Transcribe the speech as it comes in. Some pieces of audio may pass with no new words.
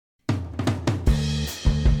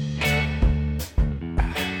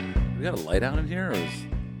got a light out in here, or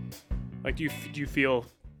Like, do you feel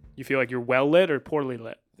like you're well lit or poorly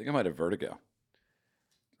lit? I think I might have vertigo.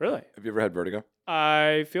 Really? Have you ever had vertigo?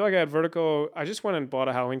 I feel like I had vertigo. I just went and bought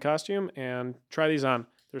a Halloween costume and try these on.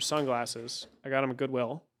 They're sunglasses. I got them at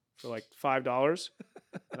Goodwill for like $5,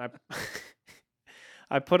 and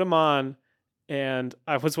I put them on, and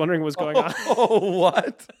I was wondering what was going on. Oh,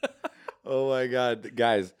 what? Oh my God,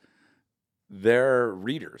 guys! They're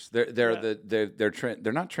readers.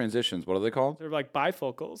 They're not transitions. What are they called? They're like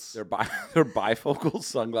bifocals. They're bifocal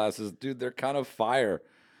sunglasses, dude. They're kind of fire.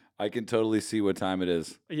 I can totally see what time it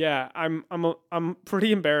is. Yeah, I'm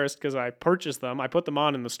pretty embarrassed because I purchased them. I put them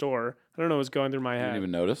on in the store. I don't know what was going through my You head. didn't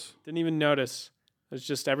even notice? Didn't even notice. It's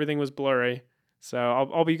just everything was blurry. So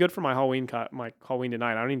I'll be good for my Halloween tonight.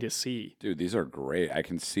 I don't need to see. Dude, these are great. I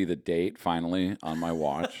can see the date finally on my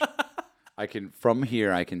watch. From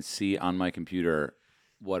here, I can see on my computer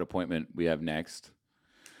what appointment we have next.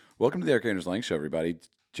 Welcome to the Eric Anders Lang Show, everybody.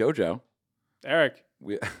 Jojo, Eric.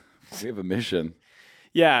 we have a mission.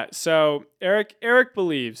 Yeah, so Eric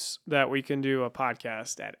believes that we can do a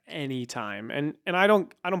podcast at any time. And I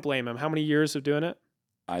don't blame him. How many years of doing it?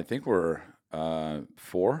 I think we're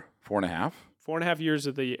 4.5. 4.5 years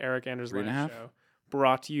of the Eric Anders Lang 3.5? Show.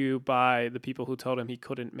 Brought to you by the people who told him he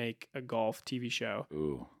couldn't make a golf TV show.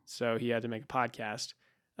 Ooh. So he had to make a podcast.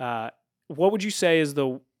 What would you say is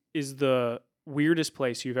the weirdest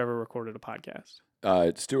place you've ever recorded a podcast?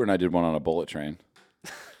 Stuart and I did one on a bullet train.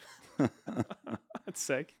 That's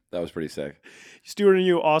sick. That was pretty sick. Stuart and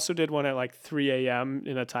you also did one at like 3 a.m.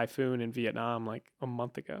 in a typhoon in Vietnam like a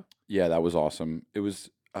month ago. Yeah, that was awesome. It was,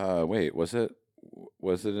 was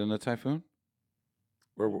it in a typhoon?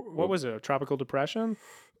 What was it? A tropical depression?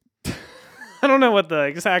 I don't know what the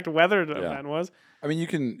exact weather event was. I mean, you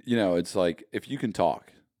can, it's like if you can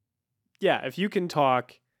talk. Yeah, if you can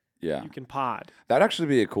talk, yeah, you can pod. That'd actually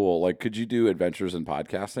be a cool. Like, could you do adventures in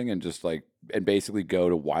podcasting and just and basically go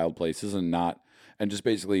to wild places and just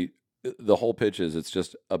basically the whole pitch is it's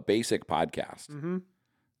just a basic podcast,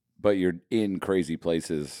 but you're in crazy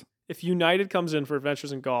places. If United comes in for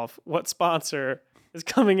Adventures in Golf, what sponsor is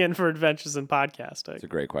coming in for Adventures in Podcasting? It's a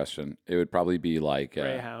great question. It would probably be like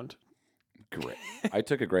Greyhound. Great. I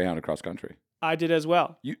took a Greyhound across country. I did as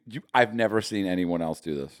well. I've never seen anyone else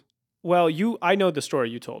do this. Well, I know the story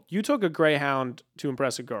you told. You took a Greyhound to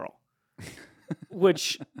impress a girl,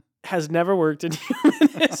 which has never worked in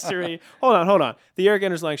human history. Hold on. The Eric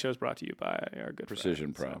Anders Lang Show is brought to you by our good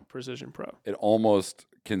Precision friends, Pro. Precision Pro. It almost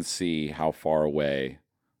can see how far away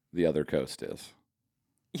the other coast is.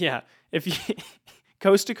 Yeah. If you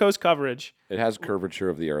coast to coast coverage. It has curvature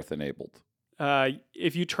of the earth enabled.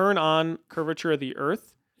 If you turn on curvature of the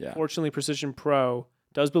earth, fortunately Precision Pro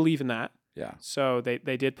does believe in that. Yeah. So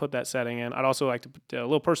they did put that setting in. I'd also like to put a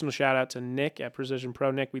little personal shout out to Nick at Precision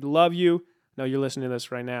Pro. Nick, we love you. I know you're listening to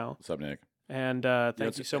this right now. What's up, Nick? And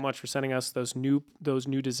thank you so much for sending us those new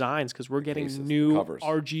designs because we're getting cases, new covers.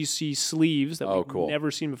 RGC sleeves that we've cool.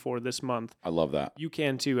 never seen before this month. I love that. You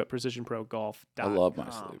can too at precisionprogolf.com. I love my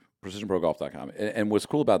sleeve. PrecisionProGolf.com. And what's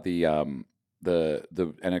cool about the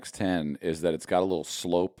NX10 is that it's got a little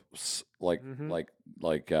slope slider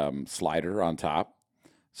on top.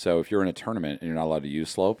 So if you're in a tournament and you're not allowed to use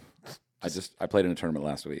slope, I played in a tournament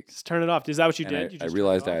last week. Just turn it off. Is that what you did? I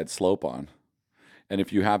realized I had slope on. And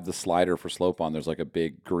if you have the slider for slope on, there's like a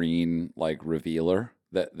big green revealer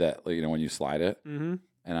that when you slide it. Mm-hmm.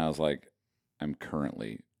 And I was like, I'm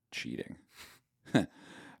currently cheating.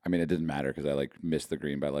 I mean, it didn't matter because I missed the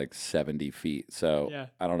green by 70 feet. So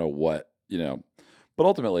I don't know what, but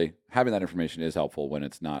ultimately having that information is helpful when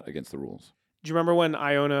it's not against the rules. Do you remember when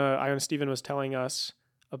Iona Stephen was telling us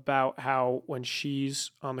about how when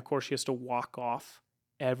she's on the course, she has to walk off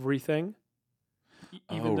everything?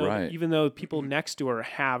 Even though people next to her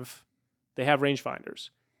have rangefinders.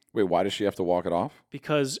 Wait, why does she have to walk it off?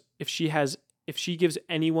 Because if she gives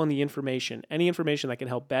anyone any information that can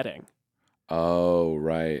help betting. Oh,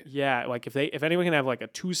 right. Yeah, if anyone can have a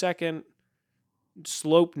 2-second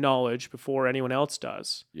slope knowledge before anyone else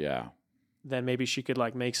does. Yeah. Then maybe she could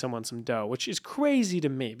make someone some dough, which is crazy to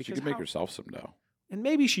me. Because she could make herself some dough. And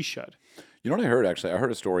maybe she should. You know what I heard, actually? I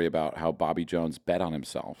heard a story about how Bobby Jones bet on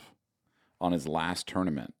himself on his last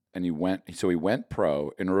tournament. And he went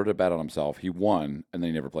pro in order to bet on himself. He won, and then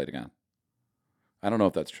he never played again. I don't know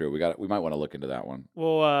if that's true. We might want to look into that one.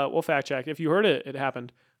 We'll fact check. If you heard it, it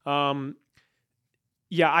happened.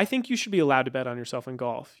 Yeah, I think you should be allowed to bet on yourself in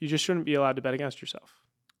golf. You just shouldn't be allowed to bet against yourself.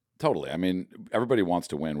 Totally. I mean, everybody wants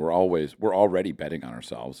to win. We're already betting on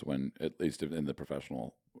ourselves at least in the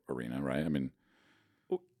professional arena, right? I mean,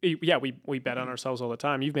 yeah, we bet on ourselves all the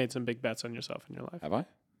time. You've made some big bets on yourself in your life. Have I?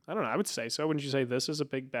 I don't know. I would say so. Wouldn't you say this is a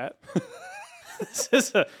big bet? This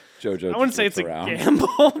is a. JoJo. I wouldn't say it's a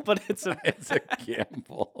gamble, but it's a. It's a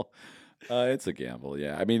gamble. It's a gamble.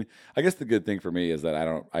 Yeah. I mean, I guess the good thing for me is that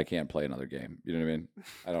I can't play another game. You know what I mean?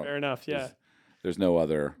 I don't. Fair enough. Yeah. There's no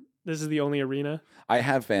other. This is the only arena. I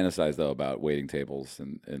have fantasized though about waiting tables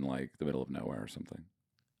in like the middle of nowhere or something.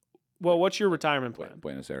 Well, what's your retirement plan?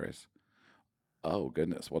 Buenos Aires. Oh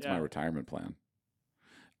goodness, what's Yeah. my retirement plan?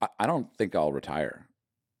 I don't think I'll retire.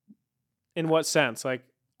 In what sense? Like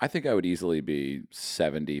I think I would easily be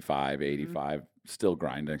 75, 85, still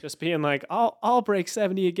grinding. just being like, I'll break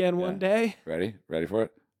 70 again one day. Ready? Ready for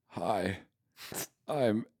it? Hi,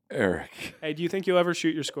 I'm Eric. Hey, do you think you'll ever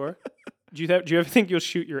shoot your score? Do you ever think you'll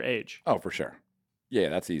shoot your age? Oh, for sure. Yeah,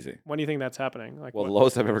 that's easy. When do you think that's happening? Like, Well, the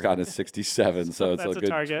lowest I've ever gotten is 67, so it's That's a a good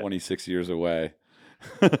target. 26 years away.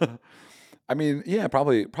 I mean, yeah,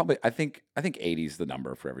 probably. I think 80 is the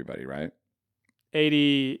number for everybody, right?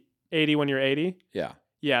 80 when you're 80? Yeah.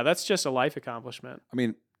 Yeah, that's just a life accomplishment. I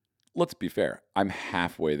mean, let's be fair. I'm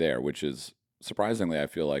halfway there, which is surprisingly, I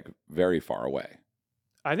feel like very far away.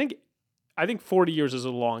 I think 40 years is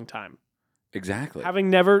a long time. Exactly. Having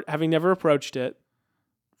never approached it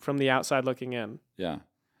from the outside looking in. Yeah.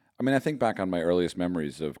 I mean, I think back on my earliest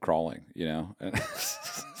memories of crawling, you know,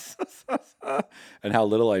 and how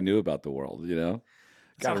little I knew about the world, you know.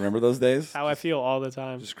 God, remember those days? How I feel all the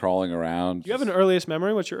time. Just crawling around. Do you have an earliest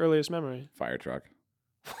memory? What's your earliest memory? Fire truck.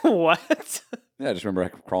 What? Yeah, I just remember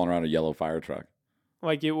crawling around a yellow fire truck.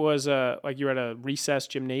 Like it was like you were at a recess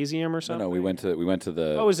gymnasium or something? No, we went to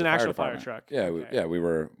the. Oh, it was an the actual fire department. truck. Yeah, Okay. we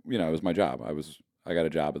were. You know, it was my job. I got a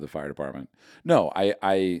job at the fire department. No, I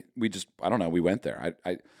don't know. We went there.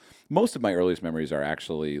 Most of my earliest memories are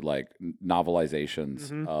actually like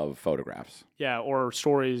novelizations of photographs. Yeah, or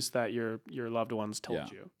stories that your loved ones told Yeah.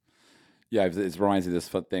 you. Yeah, it reminds me of this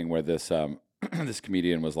thing where this this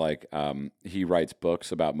comedian was like, he writes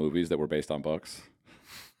books about movies that were based on books.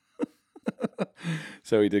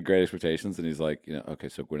 So he did Great Expectations, and he's like, you know, okay,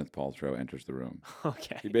 so Gwyneth Paltrow enters the room.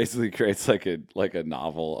 Okay. He basically creates like a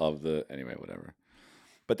novel of the anyway, whatever.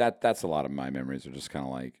 But that's a lot of my memories are just kind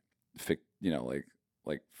of like,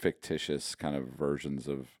 like fictitious kind of versions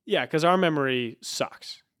of. Yeah, because our memory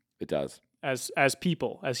sucks It does. as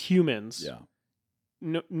people, as humans. Yeah.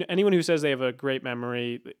 No, anyone who says they have a great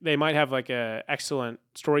memory, they might have like a excellent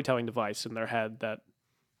storytelling device in their head that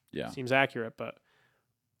Yeah. seems accurate. But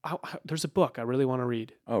there's a book I really want to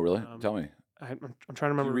read. Oh, really? Tell me. I'm trying to Do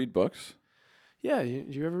remember. you read books? Yeah, do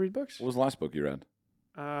you ever read books? What was the last book you read?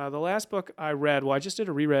 The last book I read, well, I just did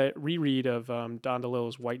a reread of Don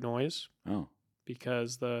DeLillo's White Noise Oh,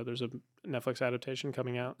 because there's a Netflix adaptation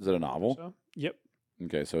coming out. is it a novel? So, yep,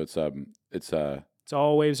 Okay, so it's it's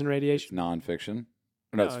all waves and radiation. nonfiction.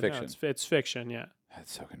 Or no, it's fiction. It's fiction. Yeah,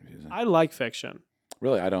 That's so confusing. I like fiction.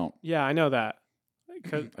 Really, I don't. Yeah, I know that. I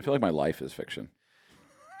feel like my life is fiction.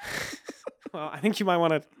 Well, I think you might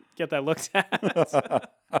want to get that looked at.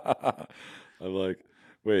 I'm like,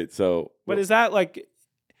 wait, so. But is that like?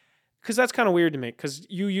 Because that's kind of weird to me. Because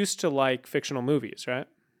you used to like fictional movies, right?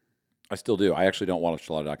 I still do. I actually don't watch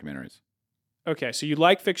a lot of documentaries. Okay, so you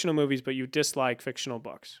like fictional movies, but you dislike fictional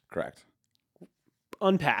books. Correct.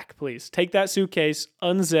 Unpack, please. Take that suitcase,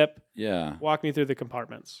 unzip, Yeah. walk me through the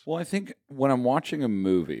compartments. Well, I think when I'm watching a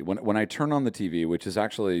movie, when I turn on the TV, which is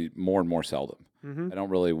actually more and more seldom, I don't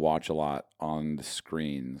really watch a lot on the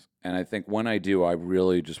screens. And I think when I do, I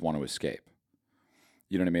really just want to escape.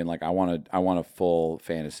 You know what I mean? Like I want a full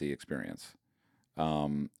fantasy experience.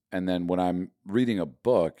 And then when I'm reading a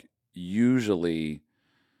book, usually,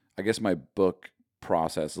 I guess my book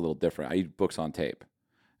process is a little different. I read books on tape.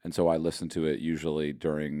 And so I listen to it usually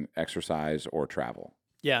during exercise or travel.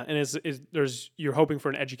 Yeah, and you're hoping for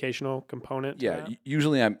an educational component to Yeah, that?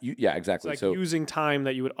 usually yeah, It's exactly. like So using time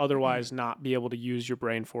that you would otherwise not be able to use your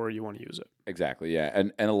brain for, you want to use it. exactly, yeah.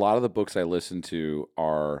 And a lot of the books I listen to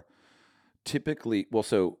are typically, well,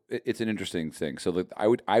 so it's an interesting thing. So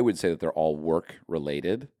I would say that they're all work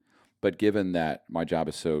related, but given that my job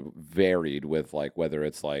is so varied with like whether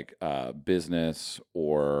it's like business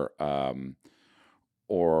or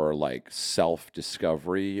like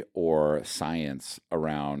self-discovery or science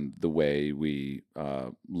around the way we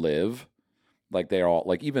live. Like they're all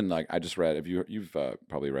like, even like I just read, you've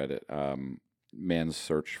probably read it, Man's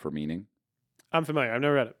Search for Meaning. I'm familiar. I've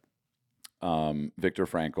never read it. Viktor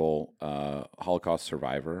Frankl, Holocaust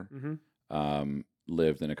survivor,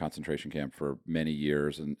 lived in a concentration camp for many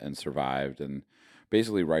years and survived, and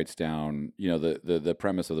basically writes down, you know, the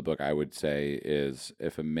premise of the book, I would say, is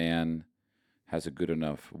if a man has a good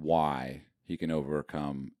enough why, he can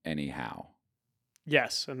overcome any how.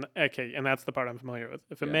 Yes, and okay, and that's the part I'm familiar with.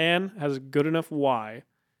 If a Yeah. man has a good enough why,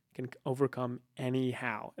 can overcome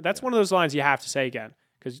anyhow. That's one of those lines you have to say again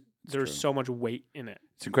because there's true. so much weight in it.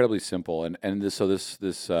 It's incredibly simple, and this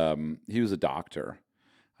he was a doctor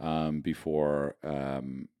before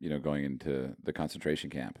going into the concentration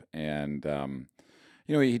camp, and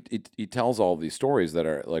he tells all these stories that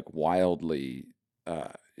are like wildly,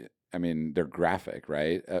 I mean, they're graphic,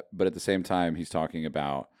 right? But at the same time, he's talking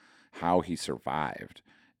about how he survived,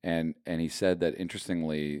 and he said that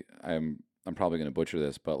interestingly, I'm probably going to butcher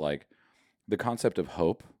this, but like the concept of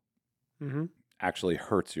hope actually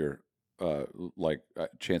hurts your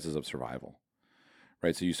chances of survival,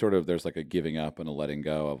 right? So you sort of there's like a giving up and a letting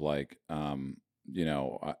go of like I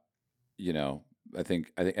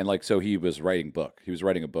think and like so he was writing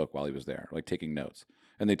a book while he was there, like taking notes,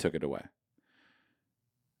 and they took it away.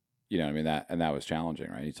 You know what I mean? That was challenging,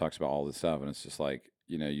 right? He talks about all this stuff, and it's just like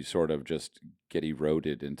you sort of just get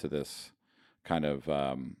eroded into this kind of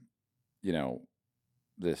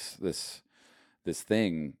this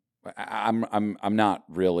thing. I'm not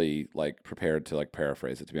really like prepared to like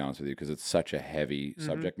paraphrase it, to be honest with you, because it's such a heavy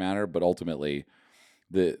subject matter. But ultimately,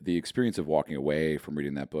 the experience of walking away from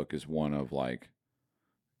reading that book is one of like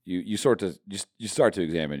you start to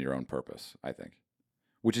examine your own purpose, I think,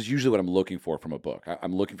 which is usually what I'm looking for from a book.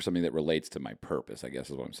 I'm looking for something that relates to my purpose, I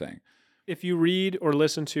guess is what I'm saying. If you read or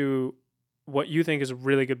listen to what you think is a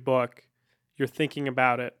really good book, you're thinking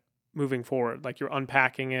about it moving forward, like you're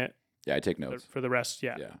unpacking it. Yeah, I take notes for the rest.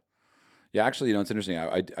 Yeah. Yeah, actually, it's interesting.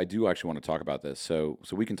 I do actually want to talk about this. So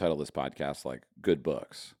we can title this podcast like "Good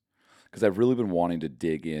Books," because I've really been wanting to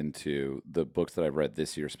dig into the books that I've read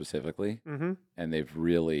this year specifically, and they've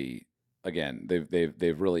really, again,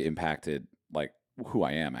 they've really impacted like who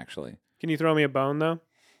I am. Actually, can you throw me a bone though?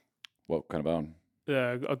 What kind of bone?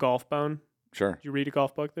 A golf bone. Sure. Did you read a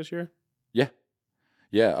golf book this year? Yeah.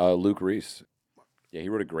 Luke Reese. Yeah, he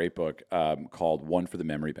wrote a great book called "One for the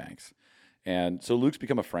Memory Banks," and so Luke's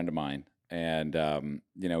become a friend of mine. And,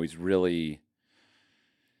 he's really,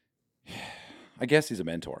 I guess he's a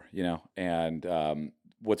mentor, and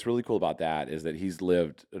what's really cool about that is that he's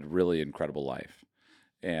lived a really incredible life.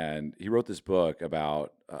 And he wrote this book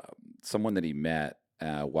about someone that he met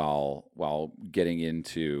while getting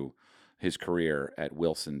into his career at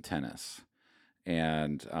Wilson Tennis,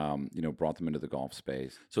 and brought them into the golf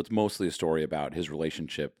space. So it's mostly a story about his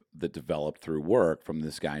relationship that developed through work from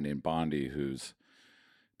this guy named Bondi, who's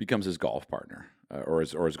becomes his golf partner or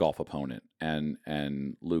his golf opponent,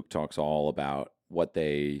 and Luke talks all about what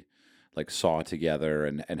they like saw together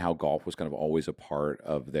and how golf was kind of always a part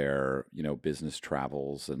of their business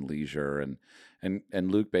travels and leisure,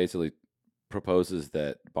 and Luke basically proposes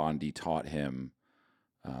that Bondi taught him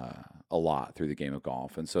a lot through the game of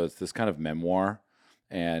golf, and so it's this kind of memoir.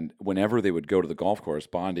 And whenever they would go to the golf course,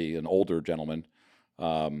 Bondi, an older gentleman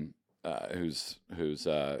who's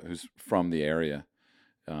from the area,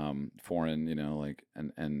 foreign,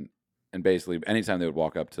 and basically anytime they would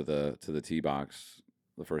walk up to the tee box,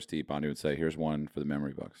 the first tee, Bondi would say, "Here's one for the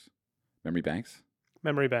memory banks." Memory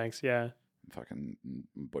banks, yeah. I'm fucking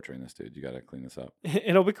butchering this, dude. You got to clean this up.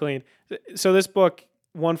 It'll be clean. So this book,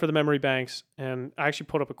 One for the Memory Banks, and I actually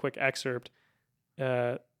put up a quick excerpt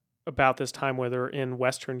about this time where they're in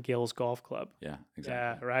Western Gills Golf Club. Yeah,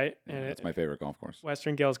 exactly. Yeah, right? Yeah, and that's my favorite golf course.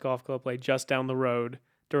 Western Gills Golf Club lay just down the road.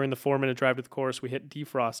 During the 4-minute drive to the course, we hit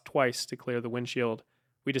defrost twice to clear the windshield.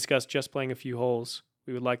 We discussed just playing a few holes.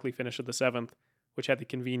 We would likely finish at the 7th, which had the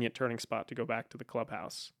convenient turning spot to go back to the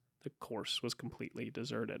clubhouse. The course was completely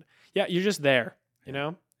deserted. Yeah, you're just there, you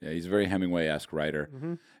know? Yeah, he's a very Hemingway-esque writer.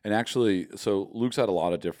 And actually, so Luke's had a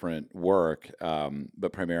lot of different work,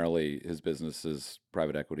 but primarily his business is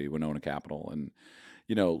private equity, Winona Capital. And,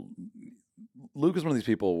 Luke is one of these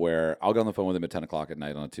people where I'll get on the phone with him at 10 o'clock at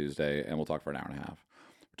night on a Tuesday, and we'll talk for an hour and a half.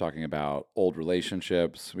 We're talking about old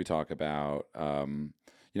relationships. We talk about,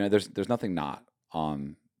 there's nothing not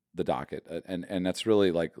on the docket. And that's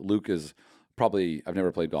really like Luke is probably, I've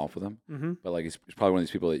never played golf with him, but like he's probably one of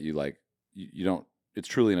these people that you like, you don't, it's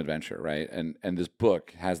truly an adventure, right? And this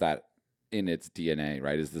book has that in its DNA,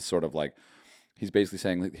 right? Is this sort of like, he's basically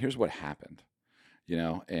saying, like, here's what happened,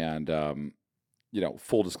 and,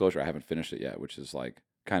 full disclosure, I haven't finished it yet, which is like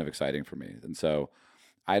kind of exciting for me. And so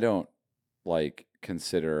I don't like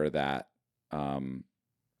consider that, when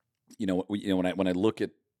I look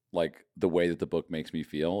at like the way that the book makes me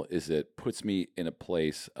feel is it puts me in a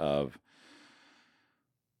place of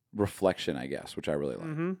reflection, I guess, which I really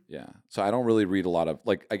like. Yeah. So I don't really read a lot of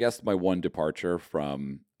like, I guess my one departure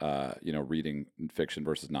from, reading fiction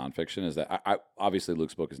versus nonfiction is that I obviously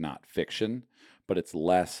Luke's book is not fiction, but it's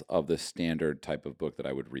less of the standard type of book that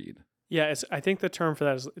I would read. Yeah. I think the term for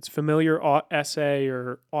that is it's familiar essay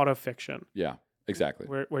or autofiction. Yeah. Exactly.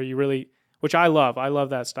 Where you really, which I love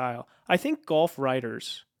that style. I think golf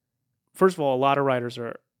writers, first of all, a lot of writers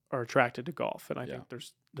are attracted to golf, and I think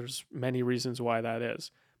there's many reasons why that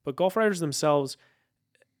is. But golf writers themselves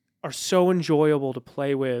are so enjoyable to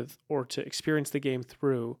play with or to experience the game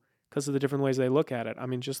through because of the different ways they look at it. I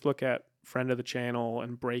mean, just look at friend of the channel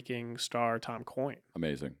and breaking star Tom Coyne.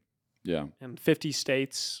 Amazing. Yeah. And 50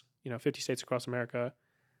 states, 50 states across America.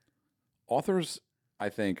 Authors, I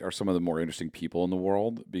think, are some of the more interesting people in the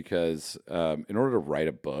world because in order to write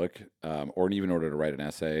a book or even in order to write an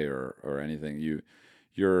essay or anything,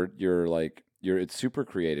 it's super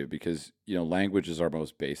creative because, language is our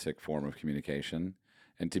most basic form of communication.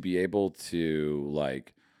 And to be able to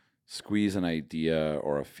like squeeze an idea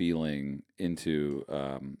or a feeling into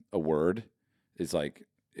a word is like,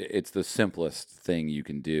 it's the simplest thing you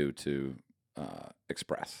can do to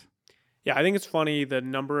express. Yeah, I think it's funny the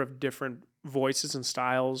number of different voices and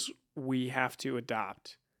styles we have to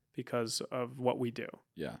adopt because of what we do.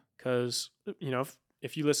 Yeah. Because,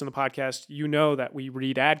 if you listen to the podcast, you know that we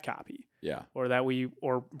read ad copy. Yeah. Or that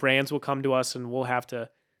or brands will come to us and we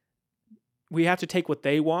have to take what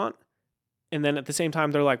they want. And then at the same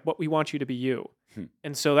time, they're like, what we want you to be you.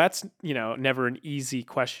 And so that's, never an easy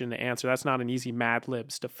question to answer. That's not an easy Mad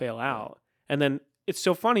Libs to fill out. And then it's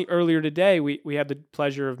so funny. Earlier today, we had the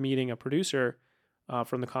pleasure of meeting a producer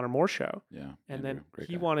from the Connor Moore Show. Yeah. And Andrew, then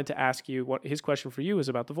he wanted to ask you what his question for you is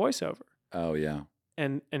about the voiceover. Oh, yeah.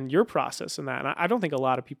 And your process in that. And I don't think a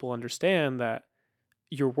lot of people understand that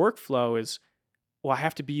your workflow is, well, I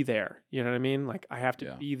have to be there. You know what I mean? Like I have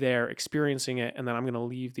to be there experiencing it. And then I'm going to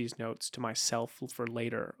leave these notes to myself for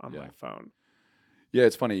later on my phone. Yeah,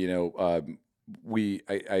 it's funny.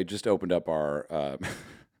 I just opened up our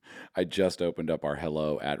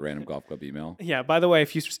hello at Random Golf Club email. Yeah. By the way,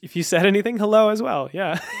 if you said anything, hello as well.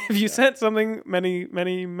 Yeah. If you sent something many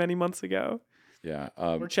months ago. Yeah.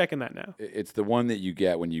 We're checking that now. It's the one that you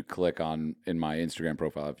get when you click on in my Instagram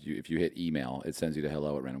profile. If you hit email, it sends you to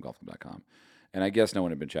hello at randomgolfclub.com. And I guess no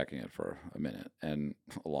one had been checking it for a minute and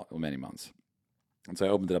many months. And so I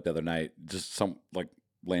opened it up the other night. Just some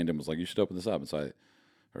Landon was like, "You should open this up." And so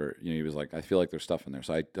he was like, "I feel like there's stuff in there."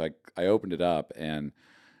 So I opened it up and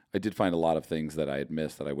I did find a lot of things that I had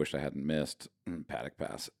missed that I wished I hadn't missed. Paddock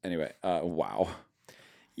pass. Anyway, wow.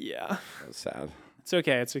 Yeah. That was sad. It's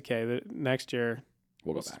okay. Next year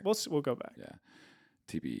we'll go back. We'll go back. Yeah.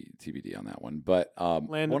 TBD on that one. But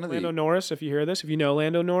Lando Norris, if you hear this, if you know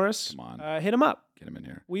Lando Norris, come on, hit him up. Get him in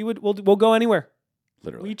here. We'll go anywhere.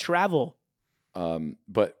 Literally. We travel.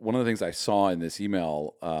 But one of the things I saw in this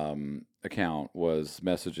email account was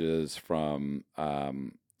messages from a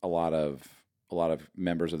lot of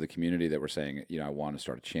members of the community that were saying, I want to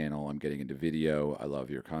start a channel. I'm getting into video. I love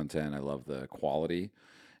your content. I love the quality.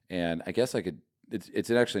 And I guess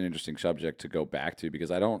it's actually an interesting subject to go back to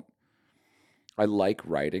because I like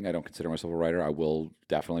writing. I don't consider myself a writer. I will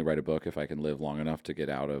definitely write a book if I can live long enough to get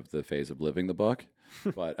out of the phase of living the book.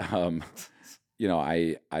 But I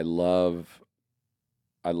love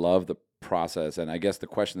the process. And I guess the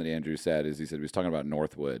question that Andrew said is, he was talking about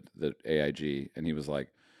Northwood, the AIG, and he was like,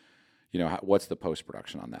 what's the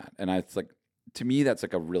post-production on that? And it's like, to me, that's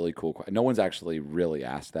like a really cool question. No one's actually really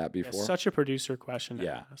asked that before. It's such a producer question to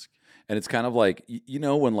ask. And it's kind of like,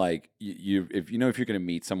 when like if you're going to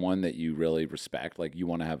meet someone that you really respect, like you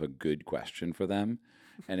want to have a good question for them.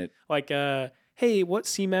 And it like, hey, what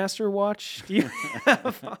Seamaster watch do you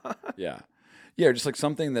have? Yeah. Yeah, just like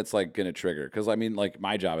something that's like going to trigger. Because I mean, like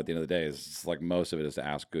my job at the end of the day is just, like most of it is to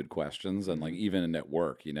ask good questions. And like even at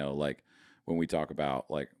work, like when we talk about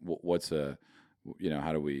like what's a,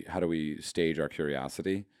 how do we stage our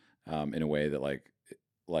curiosity in a way that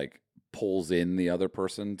like pulls in the other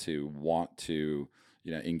person to want to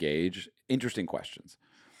engage. Interesting questions.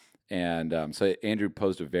 And so Andrew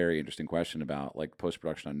posed a very interesting question about like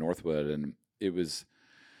post-production on Northwood, and it was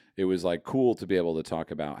like cool to be able to talk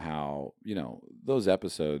about how those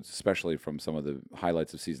episodes, especially from some of the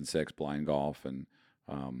highlights of season 6, Blind Golf and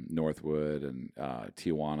Northwood and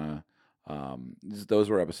Tijuana. Those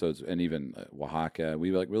were episodes, and even Oaxaca.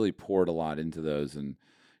 We like really poured a lot into those, and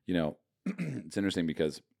it's interesting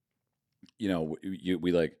because we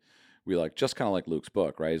just kind of like Luke's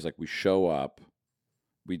book, right? It's like we show up,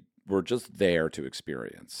 we're just there to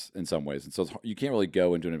experience in some ways, and so you can't really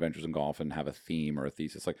go into an Adventures in Golf and have a theme or a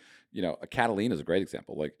thesis. Like a Catalina is a great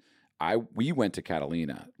example. Like we went to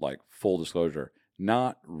Catalina, like full disclosure,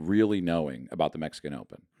 not really knowing about the Mexican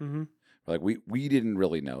Open. Mm-hmm. Like we didn't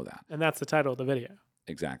really know that. And that's the title of the video.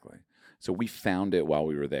 Exactly. So we found it while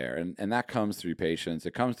we were there. And that comes through patience.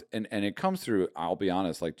 It comes and it comes through, I'll be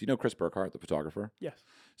honest, like, do you know Chris Burkhart, the photographer? Yes.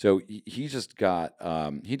 So he just got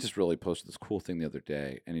he just really posted this cool thing the other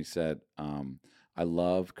day, and he said, "I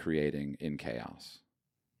love creating in chaos."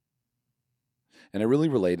 And I really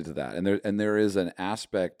related to that. And there is an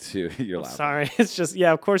aspect to you're laughing. Sorry, it's just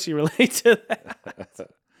of course you relate to that.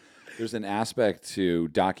 There's an aspect to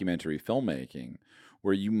documentary filmmaking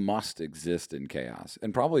where you must exist in chaos,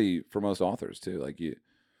 and probably for most authors too. Like you.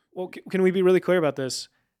 Well, can we be really clear about this?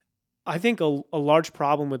 I think a large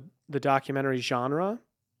problem with the documentary genre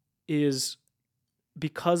is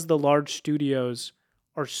because the large studios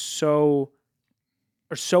are so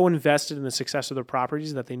invested in the success of their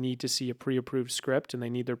properties that they need to see a pre-approved script and they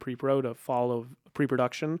need their pre-pro to follow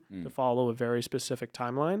pre-production to follow a very specific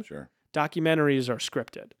timeline. Sure. Documentaries are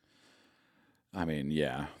scripted. I mean,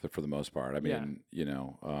 yeah, for the most part. I mean, you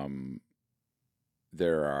know,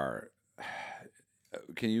 there are.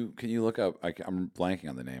 Can you look up? I'm blanking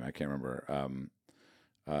on the name. I can't remember.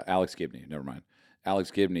 Alex Gibney. Never mind.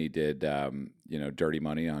 Alex Gibney did, Dirty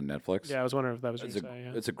Money on Netflix. Yeah, I was wondering if that was what you say.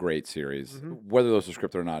 Yeah. It's a great series. Whether those are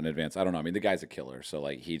scripted or not in advance, I don't know. I mean, the guy's a killer, so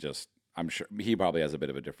like I'm sure he probably has a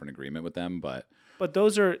bit of a different agreement with them, but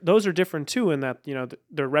those are different too in that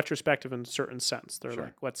they're retrospective in a certain sense. They're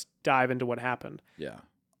like, let's dive into what happened. Yeah.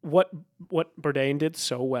 What Bourdain did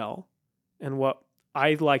so well, and what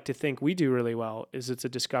I like to think we do really well is it's a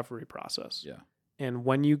discovery process. Yeah. And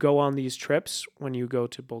when you go on these trips, when you go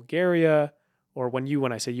to Bulgaria, or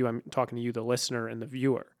when I say you, I'm talking to you, the listener and the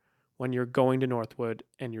viewer, when you're going to Northwood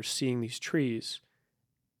and you're seeing these trees,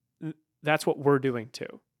 that's what we're doing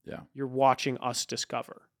too. Yeah. You're watching us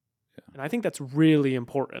discover. Yeah. And I think that's really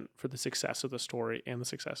important for the success of the story and the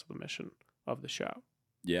success of the mission of the show.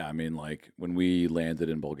 Yeah. I mean, like when we landed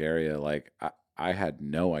in Bulgaria, like I had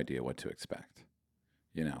no idea what to expect,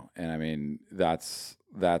 and I mean, that's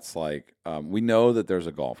like, we know that there's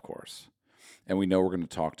a golf course. And we know we're going to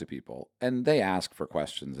talk to people. And they ask for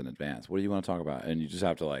questions in advance. What do you want to talk about? And you just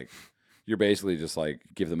have to you're basically just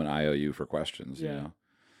give them an IOU for questions, you know?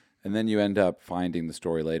 And then you end up finding the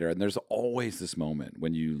story later. And there's always this moment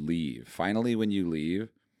when you leave. Finally, when you leave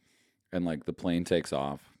and the plane takes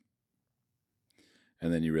off.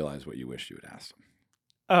 And then you realize what you wish you had asked them.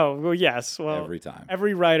 Oh, well, yes. Well, every time.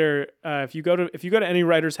 Every writer, if you go to any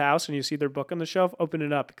writer's house and you see their book on the shelf, open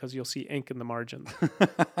it up because you'll see ink in the margins.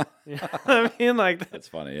 I mean, that's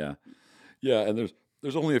funny, yeah. Yeah, and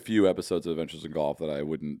there's only a few episodes of Adventures in Golf that I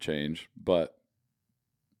wouldn't change, but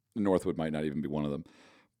Northwood might not even be one of them.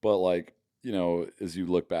 But as you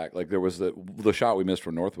look back, there was the shot we missed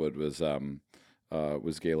from Northwood was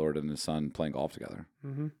Gaylord and his son playing golf together.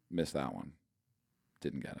 Mm-hmm. Missed that one.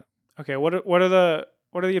 Didn't get it. Okay, what are the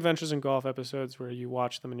Adventures in Golf episodes where you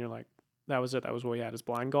watch them and you're like, that was it? That was what we had is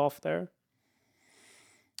blind golf there?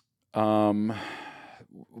 Blind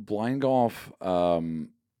golf,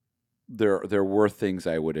 there were things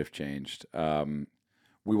I would have changed.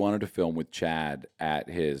 We wanted to film with Chad at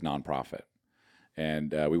his nonprofit,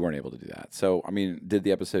 and we weren't able to do that. So, I mean, did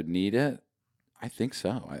the episode need it? I think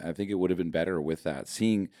so. I think it would have been better with that.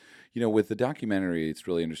 Seeing, with the documentary, it's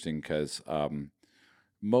really interesting because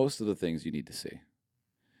most of the things you need to see.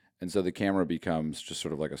 And so the camera becomes just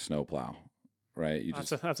sort of like a snowplow, right?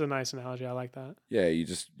 That's a nice analogy. I like that. Yeah,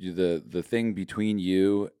 the thing between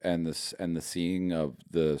you and the seeing of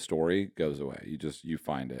the story goes away. You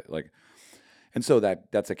find it and so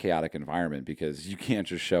that's a chaotic environment because you can't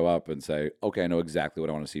just show up and say, okay, I know exactly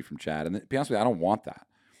what I want to see from Chad. And to be honest with you, I don't want that.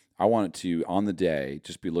 I want it to on the day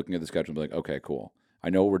just be looking at the schedule and be like, okay, cool.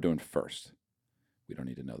 I know what we're doing first. We don't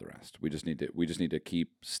need to know the rest. We just need to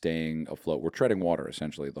keep staying afloat. We're treading water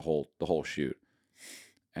essentially the whole shoot.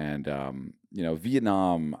 And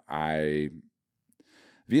Vietnam's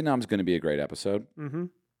going to be a great episode. Mm-hmm.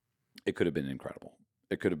 It could have been incredible.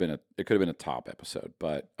 It could have been a top episode,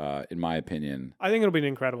 but in my opinion, I think it'll be an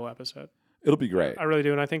incredible episode. It'll be great. I really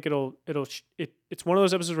do, and I think it's one of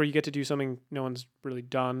those episodes where you get to do something no one's really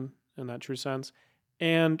done in that true sense.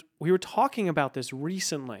 And we were talking about this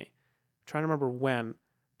recently. Trying to remember when,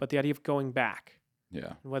 but the idea of going back.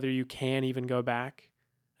 Yeah. Whether you can even go back.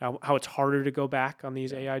 How it's harder to go back on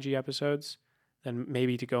these AIG episodes than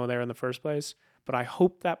maybe to go there in the first place. But I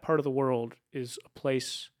hope that part of the world is a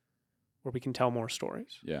place where we can tell more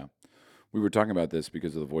stories. Yeah. We were talking about this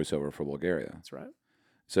because of the voiceover for Bulgaria. That's right.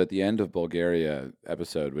 So at the end of Bulgaria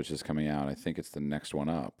episode, which is coming out, I think it's the next one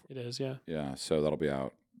up. It is, yeah. Yeah, so that'll be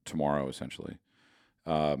out tomorrow, essentially.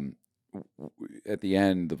 At the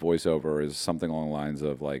end, the voiceover is something along the lines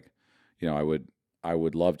of I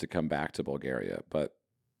would love to come back to Bulgaria, but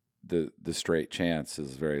the straight chance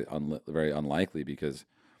is very unlikely because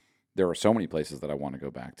there are so many places that I want to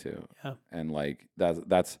go back to. Yeah. And like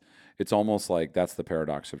that's it's almost like that's the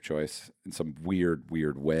paradox of choice in some weird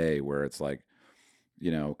way where it's like,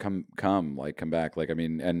 come back. Like, I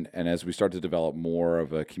mean, and as we start to develop more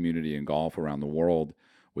of a community in golf around the world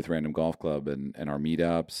with Random Golf Club and our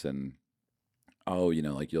meetups and,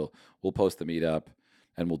 like we'll post the meetup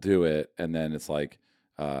and we'll do it. And then it's like,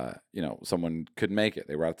 someone couldn't make it.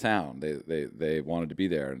 They were out of town. They wanted to be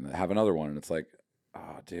there and have another one. And it's like,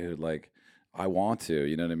 oh dude, like I want to,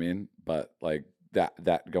 you know what I mean? But like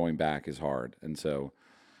that going back is hard. And so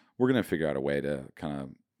we're going to figure out a way to kind of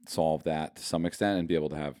solve that to some extent and be able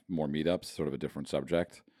to have more meetups, sort of a different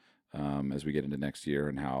subject, as we get into next year,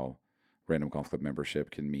 and how Random Golf Club membership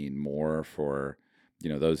can mean more for,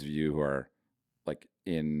 those of you who are like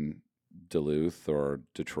in Duluth or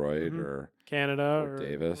Detroit or Canada or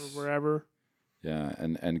Davis or wherever. Yeah.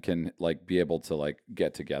 And can like be able to like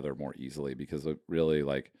get together more easily, because it really,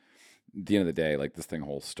 like, at the end of the day, like this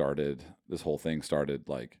whole thing started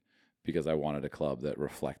like because I wanted a club that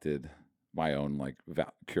reflected my own like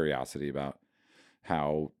curiosity about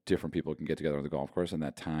how different people can get together on the golf course, and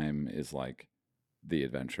that time is like the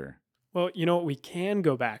adventure. Well, you know what we can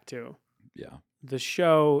go back to? Yeah. The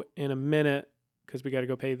show in a minute, because we got to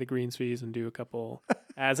go pay the greens fees and do a couple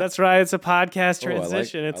ads. That's right. It's a podcast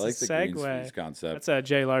transition. I like it's a the segue. greens fees concept. That's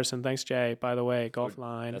Jay Larson. Thanks, Jay. By the way, Golf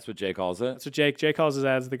Line. That's what Jay calls it. That's what Jay calls his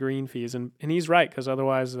ads the green fees, and he's right, because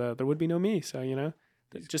otherwise there would be no me. So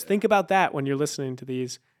just think about that when you're listening to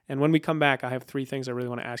these. And when we come back, I have 3 things I really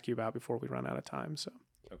want to ask you about before we run out of time. So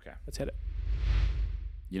okay, let's hit it.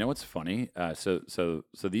 You know what's funny? So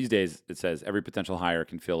these days it says every potential hire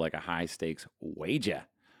can feel like a high stakes wager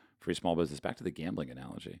for your small business. Back to the gambling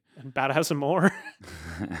analogy. I'm about to have some more.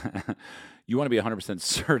 You want to be 100%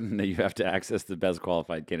 certain that you have to access the best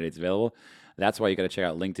qualified candidates available. That's why you got to check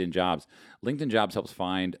out LinkedIn Jobs. LinkedIn Jobs helps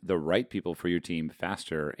find the right people for your team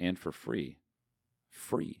faster and for free.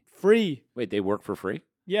 Free. Wait, they work for free?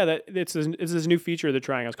 Yeah, it's this new feature they're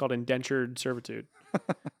trying. It's called indentured servitude.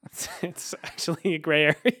 It's actually a gray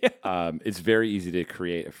area. It's very easy to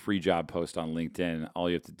create a free job post on LinkedIn. All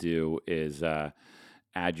you have to do is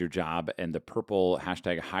add your job and the purple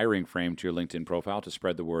hashtag hiring frame to your LinkedIn profile to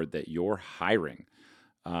spread the word that you're hiring.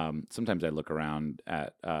 Sometimes I look around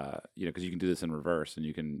at, because you can do this in reverse and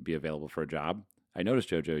you can be available for a job. I noticed,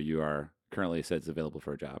 JoJo, you are currently says available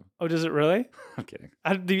for a job. Oh, does it really? I'm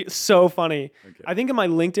kidding. So funny. I think in my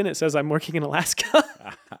LinkedIn it says I'm working in Alaska.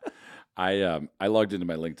 I logged into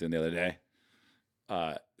my LinkedIn the other day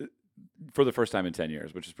for the first time in 10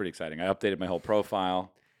 years, which is pretty exciting. I updated my whole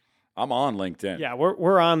profile. I'm on LinkedIn. Yeah,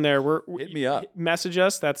 we're on there. Hit me up. Message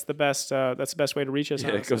us. That's the best way to reach us.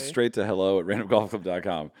 Yeah, honestly. Go straight to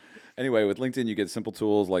hello@randomgolfclub.com. Anyway, with LinkedIn, you get simple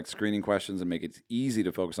tools like screening questions and make it easy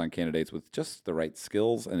to focus on candidates with just the right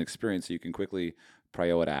skills and experience so you can quickly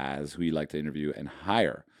prioritize who you like to interview and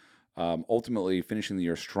hire. Ultimately, finishing the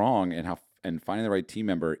year strong and finding the right team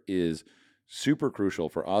member is super crucial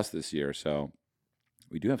for us this year. So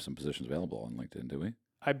we do have some positions available on LinkedIn, do we?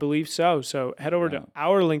 I believe so. So head over to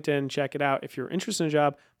our LinkedIn, check it out if you're interested in a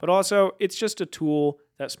job. But also, it's just a tool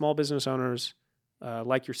that small business owners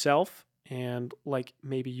like yourself and like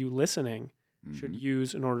maybe you listening should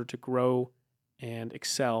use in order to grow and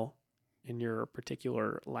excel in your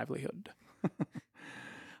particular livelihood.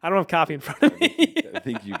 I don't have copy in front of me. I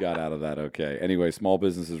think you got out of that okay. Anyway, small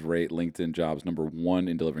businesses rate LinkedIn Jobs number 1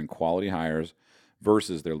 in delivering quality hires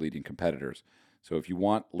versus their leading competitors. So if you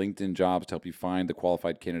want LinkedIn Jobs to help you find the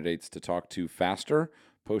qualified candidates to talk to faster,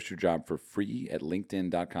 post your job for free at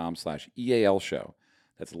linkedin.com/EAL show.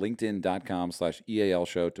 That's linkedin.com/EAL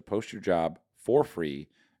show to post your job for free.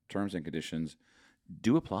 Terms and conditions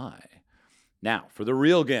do apply. Now, for the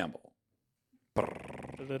real gamble.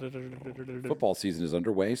 Football season is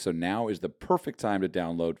underway, so now is the perfect time to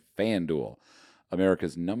download FanDuel,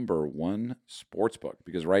 America's #1 sportsbook.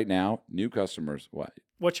 Because right now, new customers, what?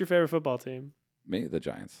 What's your favorite football team? Me, the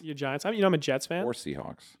Giants. You Giants? I'm a Jets fan. Or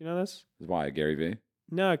Seahawks. You know this? Why, Gary V?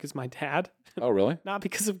 No, because my dad. Oh, really? Not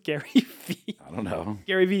because of Gary V. I don't know.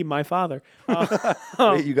 Gary V, my father.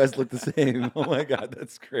 Wait, you guys look the same. Oh my God,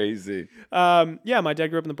 that's crazy. Yeah, my dad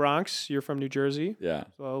grew up in the Bronx. You're from New Jersey. Yeah.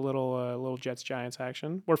 So a little Jets Giants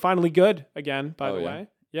action. We're finally good again, by the way.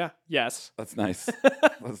 Yeah. Yes. That's nice.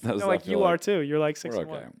 That's no, like you are too. You're like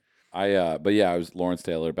 6-1. Okay. But yeah, I was Lawrence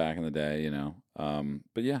Taylor back in the day,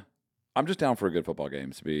 But yeah, I'm just down for a good football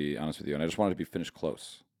game, to be honest with you. And I just wanted to be finished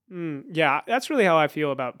close. Yeah, that's really how I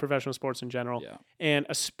feel about professional sports in general. Yeah. And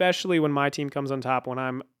especially when my team comes on top, when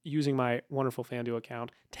I'm using my wonderful FanDuel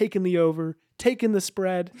account, taking the over, taking the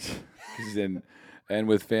spread. And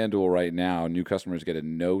with FanDuel right now, new customers get a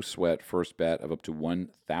no-sweat first bet of up to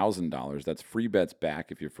 $1,000. That's free bets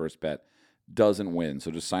back if your first bet doesn't win.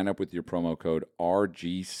 So just sign up with your promo code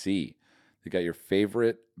RGC. They got your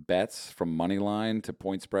favorite bets from money line to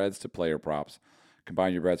point spreads to player props.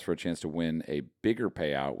 Combine your bets for a chance to win a bigger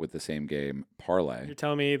payout with the same game parlay. You're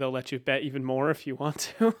telling me they'll let you bet even more if you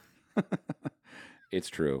want to? It's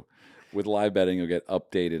true. With live betting, you'll get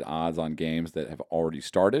updated odds on games that have already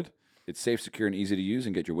started. It's safe, secure, and easy to use,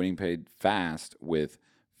 and get your winning paid fast with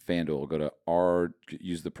FanDuel. Go to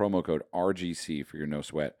use the promo code RGC for your no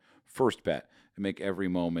sweat first bet, and make every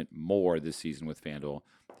moment more this season with FanDuel,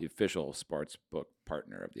 the official sportsbook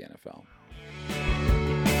partner of the NFL.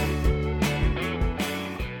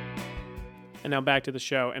 And now back to the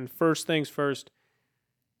show. And first things first,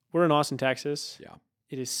 we're in Austin, Texas. Yeah.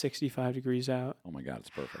 It is 65 degrees out. Oh my God, it's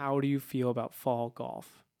perfect. How do you feel about fall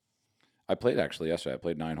golf? I played actually yesterday. I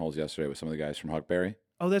played 9 holes yesterday with some of the guys from Huckberry.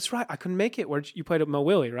 Oh, that's right. I couldn't make it. Where you played at Mo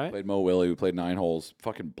Willie, right? Played Mo Willie. We played 9 holes.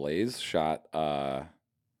 Fucking Blaze shot.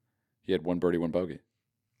 He had 1 birdie, 1 bogey.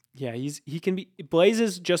 Yeah, he can be. Blaze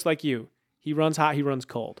is just like you. He runs hot. He runs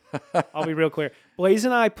cold. I'll be real clear. Blaze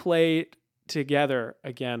and I played together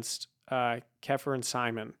against Keffer and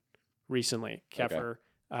Simon recently. Keffer,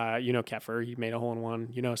 you know Keffer. He made a hole in one.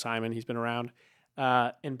 You know Simon. He's been around.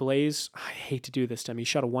 And Blaze, I hate to do this to him. He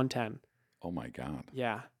shot a 110. Oh my God.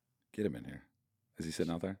 Yeah. Get him in here. Is he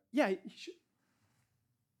sitting out there? Yeah, he should.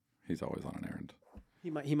 He's always on an errand.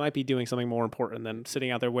 He might be doing something more important than sitting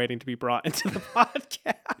out there waiting to be brought into the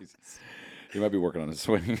podcast. He might be working on his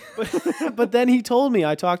swing. But then he told me,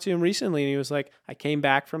 I talked to him recently, and he was like, I came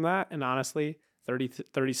back from that, and honestly, 30,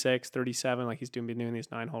 36, 37, like he's been doing these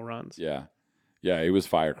 9-hole runs. Yeah. Yeah, he was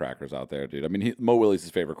firecrackers out there, dude. I mean, Mo Willie's his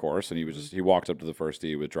favorite course, and he walked up to the first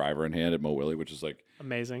tee with driver in hand at Mo Willie, which is like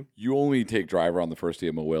amazing. You only take driver on the first tee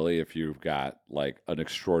at Mo Willie if you've got like an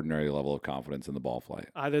extraordinary level of confidence in the ball flight.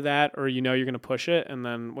 Either that, or you're going to push it, and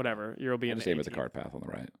then whatever, you'll be in the same with the cart path on the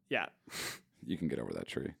right. Yeah, you can get over that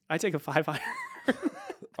tree. I take a 5-iron.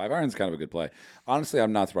 5-iron's kind of a good play. Honestly,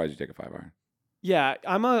 I'm not surprised you take a 5-iron. Yeah,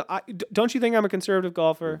 don't you think I'm a conservative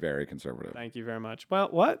golfer? You're very conservative. Thank you very much. Well,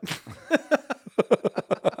 what?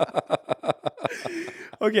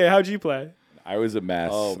 Okay, how'd you play? I was a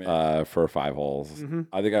mess for 5 holes. Mm-hmm.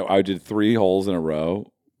 I think I did 3 holes in a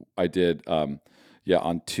row. I did, on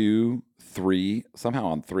 2, 3. Somehow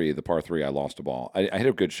on 3, the par 3, I lost a ball. I hit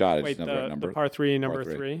a good shot. I just never got a number. The par 3, number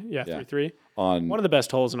 3. Yeah, 3-3. On one of the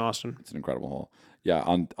best holes in Austin. It's an incredible hole. Yeah,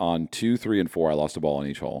 on 2, 3, and 4, I lost a ball on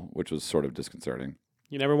each hole, which was sort of disconcerting.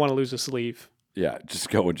 You never want to lose a sleeve. Yeah, just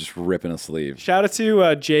go and just rip in a sleeve. Shout out to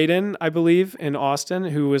Jaden, I believe, in Austin,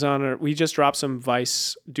 who was on we just dropped some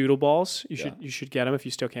Vice doodle balls. You should get them if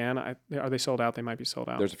you still can. Are they sold out? They might be sold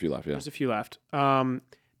out. There's a few left, yeah. There's a few left.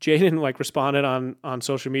 Jaden responded on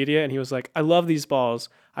social media, and he was like, I love these balls.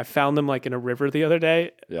 I found them in a river the other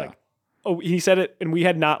day. Yeah. He said it, and we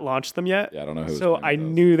had not launched them yet. Yeah, I don't know who. So I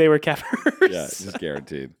knew they were Keffers. Yeah, just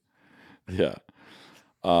guaranteed. Yeah.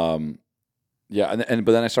 Yeah, but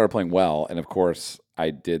then I started playing well, and of course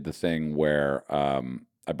I did the thing where I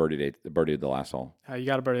birdied the last hole. Oh, you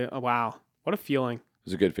got a birdie! Oh, wow, what a feeling! It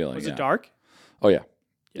was a good feeling. Was it dark? Oh yeah,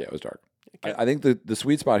 it was dark. Okay. I think the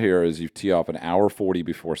sweet spot here is you tee off an hour 40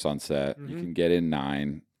 before sunset. Mm-hmm. You can get in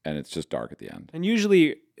 9, and it's just dark at the end. And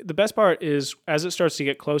usually the best part is as it starts to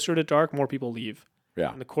get closer to dark, more people leave.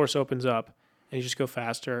 Yeah, and the course opens up, and you just go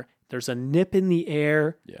faster. There's a nip in the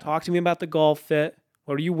air. Yeah. Talk to me about the golf fit.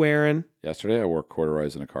 What are you wearing? Yesterday, I wore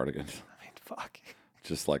corduroys and a cardigan. I mean, fuck.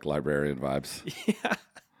 Just like librarian vibes. Yeah.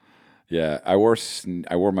 Yeah, I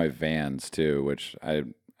wore my Vans too, which I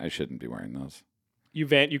shouldn't be wearing those. You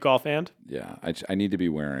golf vanned? Yeah, I need to be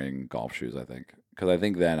wearing golf shoes. I think because I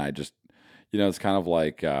think then I just, it's kind of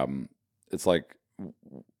like it's like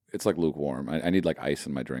lukewarm. I need ice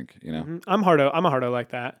in my drink. Mm-hmm. I'm a hardo like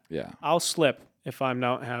that. Yeah, I'll slip if I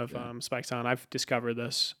don't have spikes on. I've discovered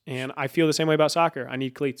this, and I feel the same way about soccer. I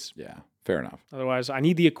need cleats. Yeah, fair enough. Otherwise, I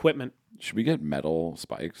need the equipment. Should we get metal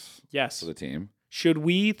spikes? Yes. For the team. Should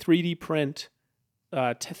we 3D print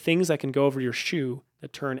things that can go over your shoe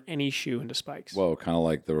that turn any shoe into spikes? Whoa, kind of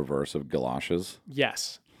like the reverse of galoshes?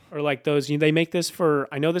 Yes. Or like those, they make this for,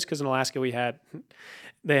 I know this because in Alaska they had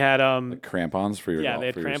like crampons for your they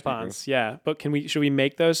had crampons. Yeah. But should we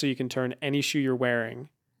make those so you can turn any shoe you're wearing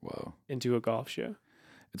into a golf shoe?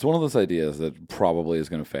 It's one of those ideas that probably is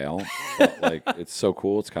going to fail. But it's so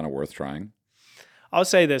cool, it's kind of worth trying. I'll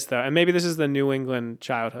say this though, and maybe this is the New England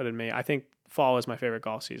childhood in me. I think fall is my favorite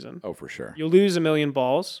golf season. Oh, for sure. You lose a million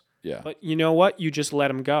balls. Yeah. But you know what? You just let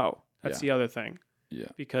them go. That's Yeah. the other thing. Yeah.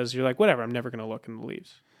 Because you're like, whatever, I'm never going to look in the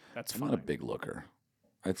leaves. That's fine. I'm not a big looker.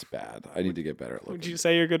 It's bad. I need to get better at looking. Would you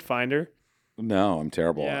say you're a good finder? No, I'm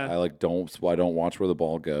terrible. Yeah. I don't watch where the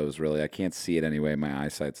ball goes, really. I can't see it anyway. My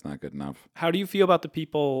eyesight's not good enough. How do you feel about the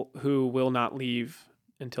people who will not leave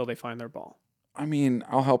until they find their ball? I mean,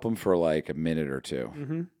 I'll help them for like a minute or two.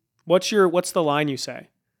 Mm-hmm. What's the line you say?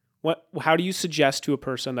 How do you suggest to a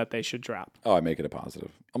person that they should drop? Oh, I make it a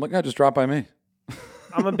positive. I'm like, just drop by me.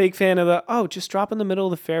 I'm a big fan of just drop in the middle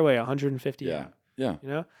of the fairway, 150. Yeah. You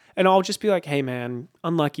know? And I'll just be like, hey man,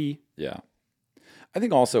 unlucky. Yeah. I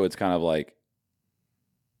think also it's kind of like,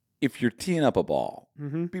 if you're teeing up a ball,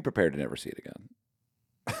 be prepared to never see it again.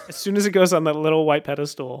 As soon as it goes on that little white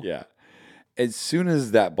pedestal. Yeah. As soon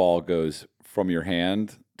as that ball goes from your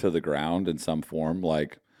hand to the ground in some form,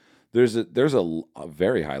 like there's a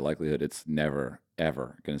very high likelihood it's never,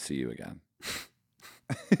 ever going to see you again.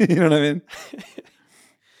 You know what I mean?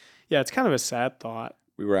 Yeah, it's kind of a sad thought.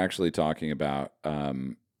 We were actually talking about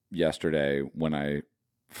yesterday when I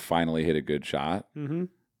finally hit a good shot. Mm-hmm.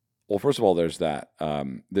 Well, first of all, there's that.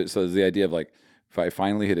 So there's the idea of like, if I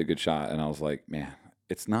finally hit a good shot and I was like, man,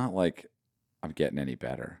 it's not like I'm getting any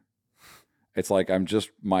better. It's like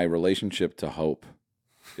my relationship to hope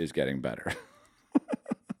is getting better.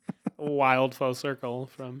 A wild full circle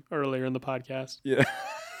from earlier in the podcast. Yeah.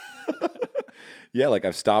 Yeah, like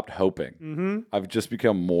I've stopped hoping. Mm-hmm. I've just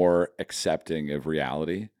become more accepting of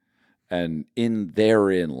reality. And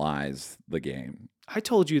therein lies the game. I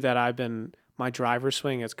told you that my driver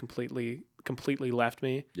swing has completely left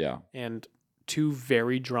me. Yeah. And two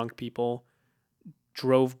very drunk people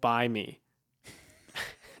drove by me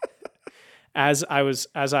as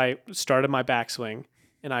I started my backswing,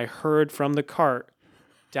 and I heard from the cart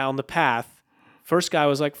down the path. First guy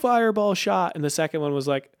was like, fireball shot, and the second one was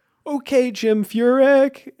like, okay, Jim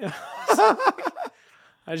Furyk.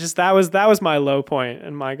 That was my low point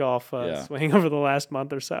in my golf swing over the last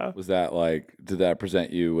month or so. Was that like? Did that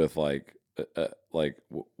present you with like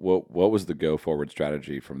what was the go forward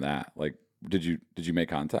strategy from that? Like, did you make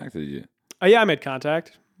contact? Did you? Yeah, I made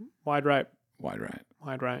contact. Wide right. Wide right.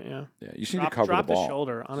 Wide right. Yeah. Yeah, you just need to cover the ball. Drop the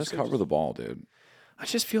shoulder. Honestly, just cover the ball, dude. I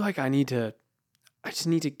just feel like I just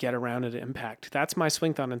need to get around it at impact. That's my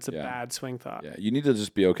swing thought. And it's a bad swing thought. Yeah, you need to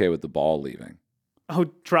just be okay with the ball leaving. Oh,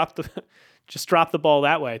 just drop the ball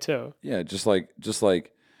that way too. Yeah, just like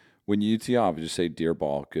when you tee off, just say "Dear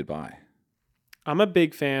ball, goodbye." I'm a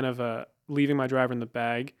big fan of leaving my driver in the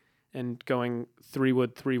bag and going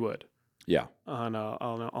 3-wood. Yeah, on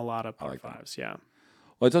a lot of par fives. Yeah.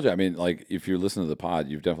 Well, I told you. I mean, like if you're listening to the pod,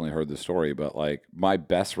 you've definitely heard the story. But like my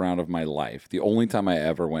best round of my life, the only time I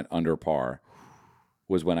ever went under par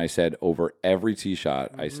was when I said over every tee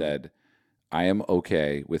shot, I said, "I am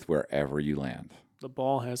okay with wherever you land." The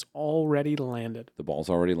ball has already landed. The ball's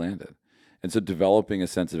already landed. And so developing a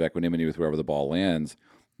sense of equanimity with wherever the ball lands,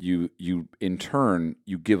 you in turn,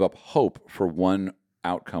 you give up hope for one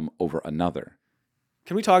outcome over another.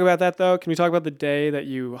 Can we talk about that, though? Can we talk about the day that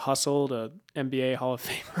you hustled a NBA Hall of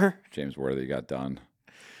Famer? James Worthy got done.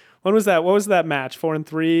 When was that? What was that match?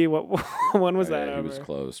 4-3? When was that over? He was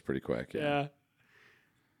close pretty quick. Yeah.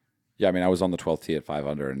 Yeah, I mean, I was on the 12th tee at 5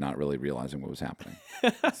 under and not really realizing what was happening.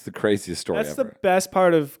 It's the craziest story That's ever. the best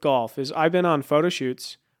part of golf is I've been on photo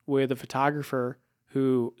shoots with a photographer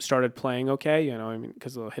who started playing okay,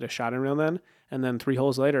 because they'll hit a shot and reel then. And then 3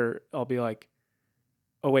 holes later, I'll be like,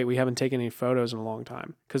 oh, wait, we haven't taken any photos in a long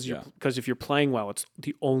time. Because if you're playing well, it's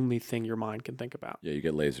the only thing your mind can think about. Yeah, you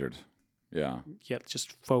get lasered. Yeah. Yeah,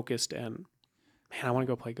 just focused and, man, I want to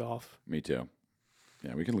go play golf. Me too.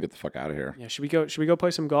 Yeah, we can get the fuck out of here. Yeah, should we go play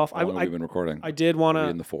some golf? How long have we been recording? I did want to...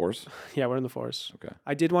 in the fours? Yeah, we're in the fours. Okay.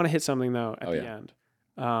 I did want to hit something, though, at the end.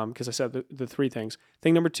 Because I said the 3 things.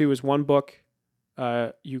 Thing number 2 is one book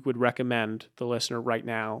you would recommend the listener right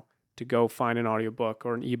now to go find an audiobook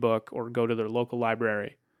or an ebook or go to their local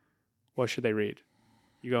library. What should they read?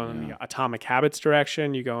 You going in the Atomic Habits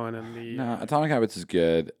direction? You going in the... No, Atomic Habits is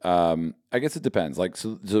good. I guess it depends. Like,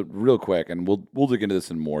 so real quick, and we'll dig into this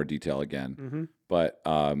in more detail again. Mm-hmm. But,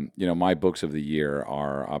 my books of the year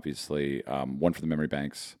are obviously One for the Memory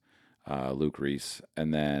Banks, Luke Reese,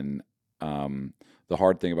 and then The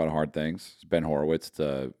Hard Thing About Hard Things, Ben Horowitz,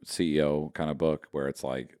 the CEO kind of book where it's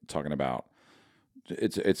like talking about...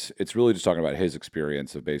 It's really just talking about his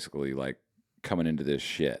experience of basically like coming into this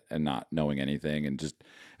shit and not knowing anything and just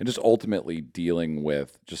ultimately dealing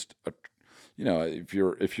with just if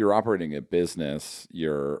you're operating a business,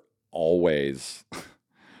 you're always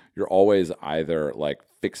either like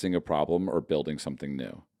fixing a problem or building something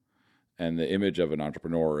new. And the image of an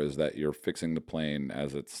entrepreneur is that you're fixing the plane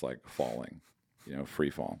as it's like falling,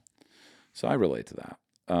 free fall. So I relate to that.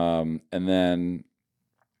 And then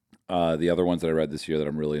the other ones that I read this year that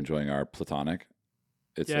I'm really enjoying are Platonic.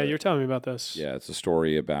 You're telling me about this. Yeah, it's a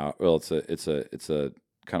story about, it's a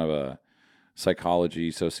kind of a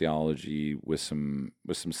psychology, sociology with some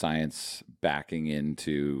science backing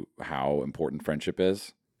into how important friendship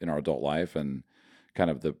is in our adult life and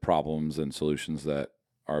kind of the problems and solutions that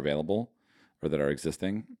are available or that are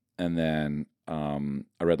existing. And then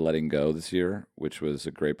I read Letting Go this year, which was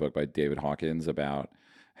a great book by David Hawkins about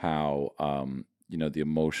how the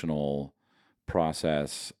emotional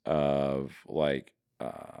process of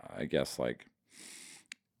I guess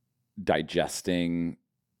digesting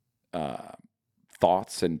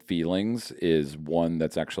thoughts and feelings is one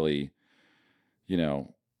that's actually,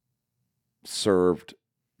 served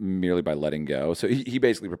merely by letting go. So he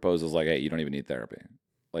basically proposes hey, you don't even need therapy.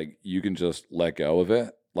 You can just let go of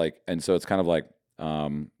it. And so it's kind of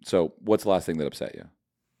so what's the last thing that upset you?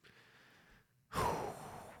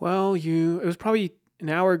 Well, it was probably an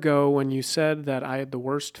hour ago when you said that I had the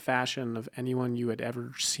worst fashion of anyone you had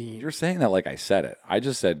ever seen. You're saying that like I said it. I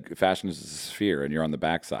just said fashion is a sphere and you're on the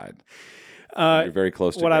backside. You're very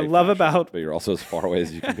close to what I love fashion, about, but you're also as far away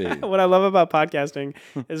as you can be. What I love about podcasting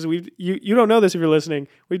is you don't know this if you're listening.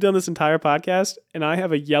 We've done this entire podcast, and I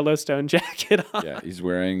have a Yellowstone jacket on. Yeah, he's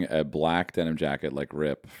wearing a black denim jacket like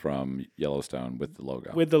Rip from Yellowstone with the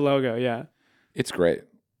logo. With the logo, yeah. It's great.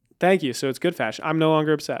 Thank you. So it's good fashion. I'm no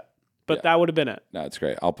longer upset, but that would have been it. No, it's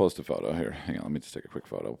great. I'll post a photo here. Hang on, let me just take a quick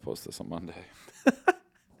photo. We'll post this on Monday.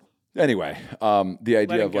 Anyway, the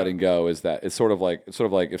idea of letting go is that it's sort of like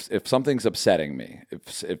if something's upsetting me,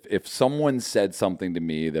 if someone said something to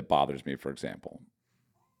me that bothers me, for example,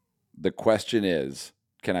 the question is,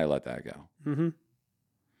 can I let that go? Mm-hmm.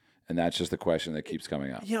 And that's just the question that keeps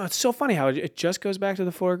coming up. It's so funny how it just goes back to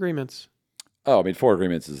the 4 agreements. Oh, I mean, 4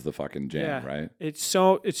 agreements is the fucking jam, right? It's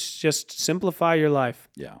just simplify your life.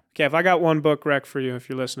 Yeah. Okay, if I got one book rec for you, if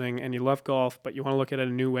you're listening and you love golf, but you want to look at it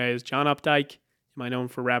in new ways, John Updike. You might know him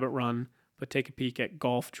for Rabbit Run, but take a peek at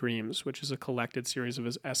Golf Dreams, which is a collected series of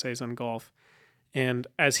his essays on golf. And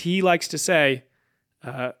as he likes to say,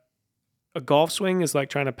 a golf swing is like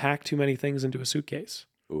trying to pack too many things into a suitcase.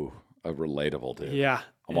 Ooh, a relatable dude. Yeah.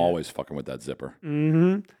 I'm always fucking with that zipper.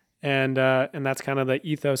 Mm-hmm. And that's kind of the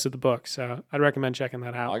ethos of the book. So I'd recommend checking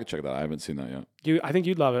that out. I can check that out. I haven't seen that yet. I think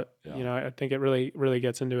you'd love it. Yeah. I think it really, really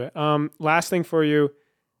gets into it. Last thing for you.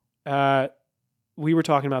 We were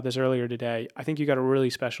talking about this earlier today. I think you got a really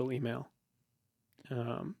special email.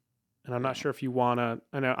 And I'm not sure if you want to,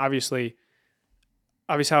 I know obviously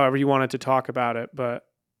however you wanted to talk about it, but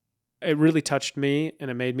it really touched me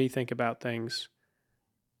and it made me think about things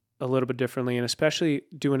a little bit differently, and especially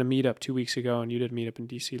doing a meetup 2 weeks ago, and you did a meetup in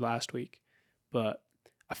DC last week. But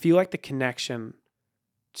I feel like the connection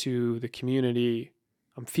to the community,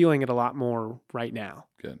 I'm feeling it a lot more right now.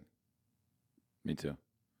 Good. Me too.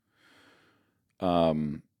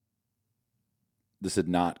 This did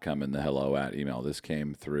not come in the hello@ email. This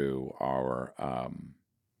came through our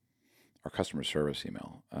customer service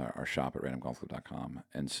email, our shop at randomgolfclub.com.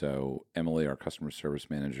 And so Emily, our customer service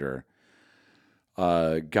manager,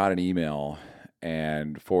 got an email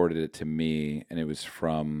and forwarded it to me, and it was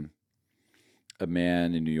from a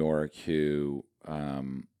man in New York who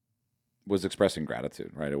was expressing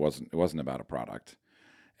gratitude. Right? It wasn't about a product,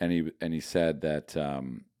 and he said that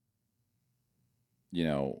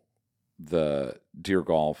the Dear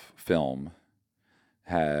Golf film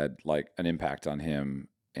had an impact on him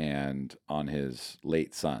and on his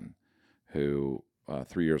late son, who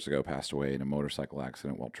 3 years ago passed away in a motorcycle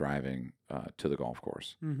accident while driving to the golf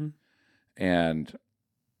course. Mm-hmm. And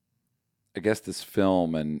I guess this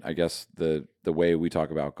film, and I guess the way we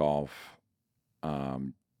talk about golf,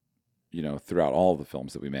 throughout all of the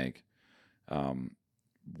films that we make,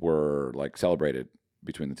 were celebrated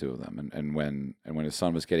between the two of them. And when his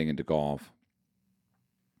son was getting into golf,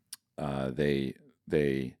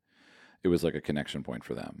 it was like a connection point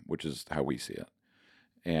for them, which is how we see it.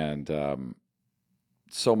 And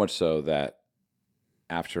so much so that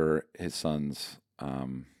after his son's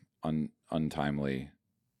untimely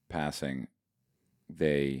passing,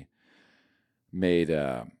 they made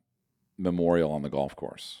a memorial on the golf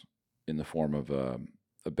course in the form of a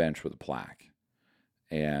bench with a plaque.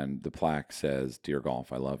 And the plaque says, "Dear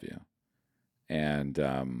Golf, I love you." And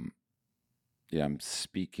I'm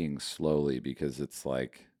speaking slowly because it's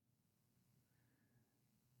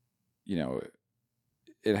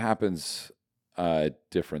it happens at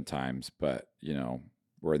different times, but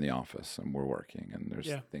we're in the office and we're working and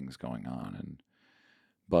there's things going on and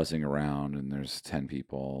buzzing around and there's 10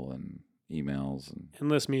 people and emails and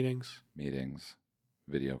endless meetings,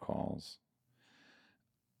 video calls.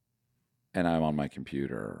 And I'm on my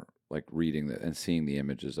computer, like reading and seeing the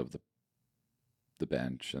images of the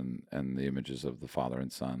bench and the images of the father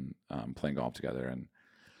and son playing golf together. And,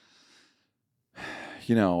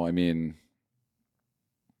 I mean,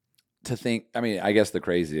 I guess the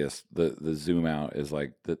craziest, the zoom out is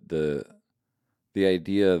like the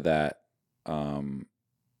idea that the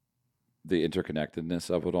interconnectedness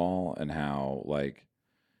of it all, and how, like,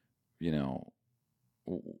 we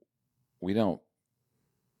don't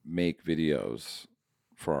make videos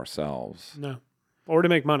for ourselves. No. Or to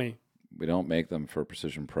make money. We don't make them for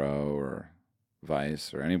Precision Pro or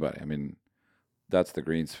Vice or anybody. I mean, that's the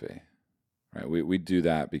greens fee, right? We do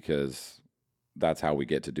that because that's how we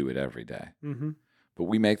get to do it every day. Mm-hmm. But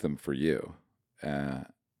we make them for you.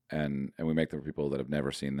 And we make them for people that have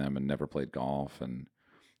never seen them and never played golf and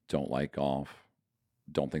don't like golf,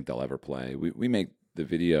 don't think they'll ever play. We make the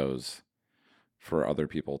videos for other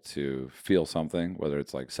people to feel something, whether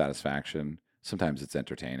it's like satisfaction. Sometimes it's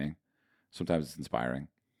entertaining. Sometimes it's inspiring.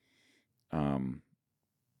 And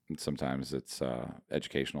sometimes it's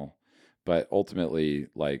educational. But ultimately,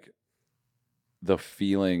 like, the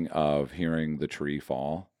feeling of hearing the tree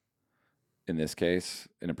fall, in this case,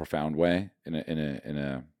 in a profound way, in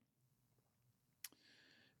a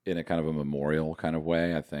kind of a memorial kind of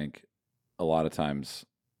way, I think a lot of times,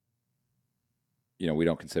 we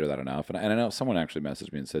don't consider that enough. And I know someone actually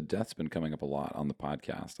messaged me and said, death's been coming up a lot on the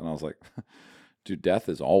podcast. And I was like, dude, death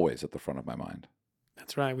is always at the front of my mind.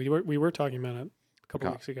 That's right. We were talking about it a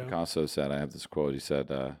couple weeks ago. Picasso said, I have this quote. He said,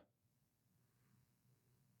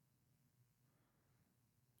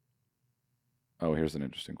 here's an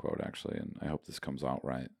interesting quote, actually, and I hope this comes out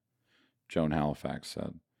right. Joan Halifax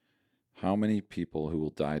said, how many people who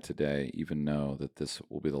will die today even know that this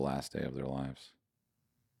will be the last day of their lives?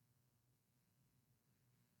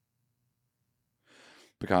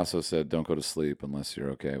 Picasso said, don't go to sleep unless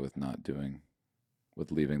you're okay with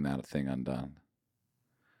leaving that thing undone.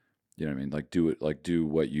 You know what I mean? Like, do it, like, do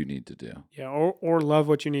what you need to do. Yeah. Or love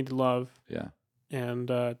what you need to love. Yeah. And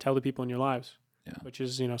tell the people in your lives. Yeah. Which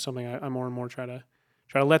is, something I more and more try to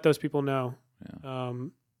let those people know. Yeah.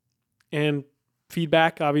 And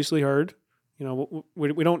feedback, obviously heard.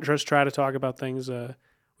 We don't just try to talk about things. We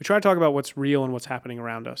try to talk about what's real and what's happening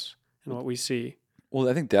around us and what we see. Well,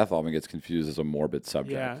 I think death often gets confused as a morbid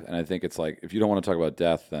subject. Yeah. And I think it's like, if you don't want to talk about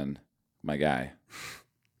death, then, my guy,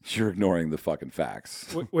 you're ignoring the fucking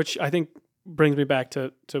facts. Which I think brings me back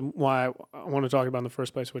to why I want to talk about in the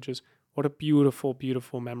first place, which is what a beautiful,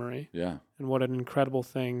 beautiful memory. Yeah. And what an incredible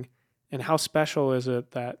thing. And how special is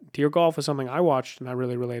it that Dear Golf is something I watched and I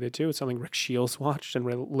really related to. It's something Rick Shields watched and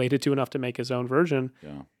related to enough to make his own version.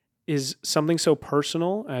 Yeah. Is something so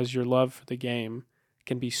personal as your love for the game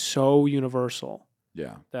can be so universal.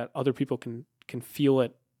 Yeah. That other people can feel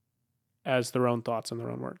it as their own thoughts and their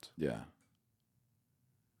own words. Yeah.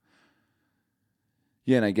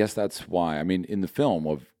 Yeah, and I guess that's why. I mean, in the film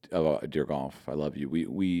of Dear Golf, I Love You,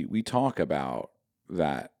 we talk about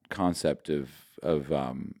that concept of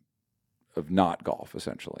not golf,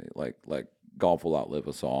 essentially. Like golf will outlive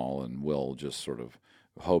us all, and we'll just sort of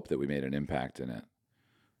hope that we made an impact in it.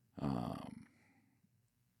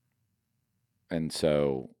 And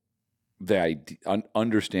so,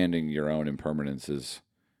 understanding your own impermanence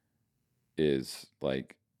is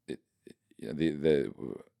like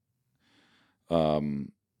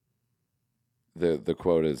the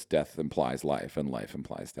quote is, death implies life and life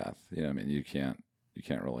implies death. I mean, you can't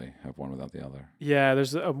really have one without the other. Yeah,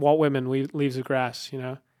 there's Walt Whitman, Leaves of Grass,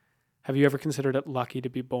 Have you ever considered it lucky to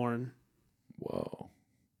be born? Whoa.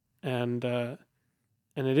 And it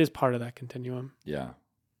is part of that continuum. Yeah.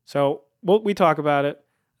 So we talk about it.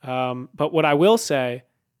 But what I will say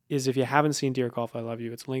is, if you haven't seen Dear Golf, I Love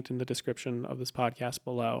You, it's linked in the description of this podcast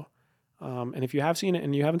below. And if you have seen it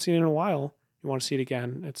and you haven't seen it in a while, you want to see it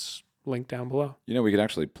again, it's linked down below. We could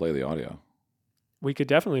actually play the audio. We could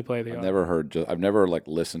definitely play the audio. I've never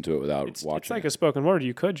listened to it without watching. It's like a spoken word.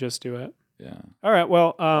 You could just do it. Yeah. All right.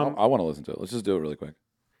 Well, I want to listen to it. Let's just do it really quick.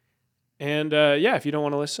 And if you don't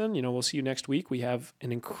want to listen, we'll see you next week. We have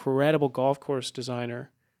an incredible golf course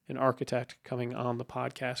designer and architect coming on the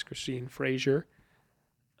podcast, Christine Frazier.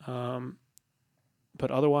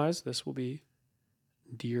 But otherwise, this will be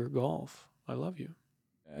Dear Golf, I Love You.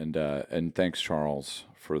 And thanks, Charles,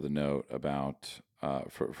 for the note about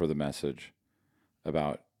for the message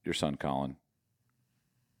about your son, Colin.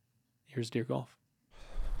 Here's Dear Golf.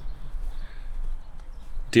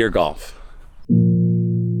 Dear Golf,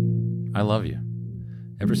 I love you.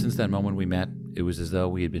 Ever since that moment we met, it was as though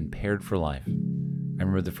we had been paired for life. I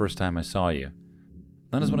remember the first time I saw you.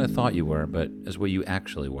 Not as what I thought you were, but as what you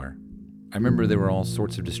actually were. I remember there were all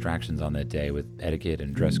sorts of distractions on that day with etiquette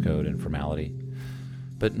and dress code and formality.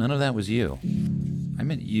 But none of that was you. I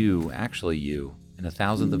meant you, actually you, in a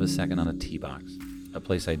thousandth of a second on a tee box, a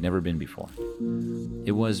place I'd never been before.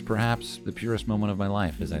 It was perhaps the purest moment of my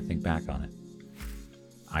life as I think back on it.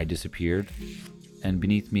 I disappeared, and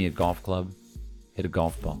beneath me a golf club hit a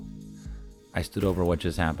golf ball. I stood over what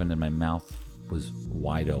just happened and my mouth was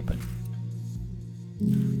wide open.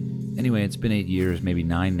 Anyway, it's been 8 years, maybe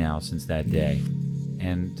 9 now since that day,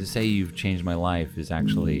 and to say you've changed my life is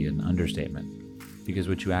actually an understatement, because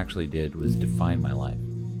what you actually did was define my life.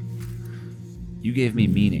 You gave me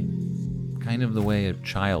meaning, kind of the way a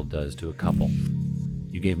child does to a couple.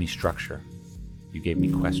 You gave me structure. You gave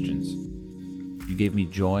me questions. You gave me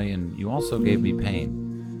joy, and you also gave me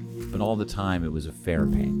pain, but all the time it was a fair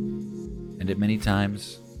pain. And at many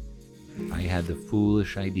times, I had the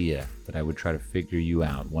foolish idea that I would try to figure you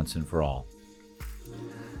out once and for all.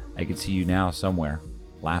 I could see you now somewhere,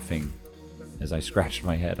 laughing as I scratched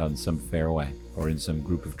my head on some fairway or in some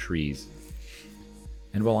group of trees.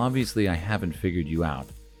 And while obviously I haven't figured you out,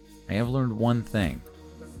 I have learned one thing,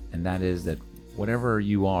 and that is that whatever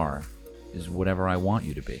you are is whatever I want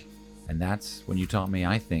you to be. And that's when you taught me,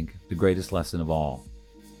 I think, the greatest lesson of all: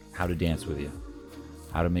 how to dance with you,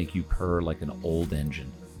 how to make you purr like an old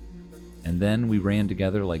engine. And then we ran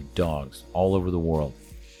together like dogs all over the world.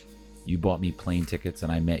 You bought me plane tickets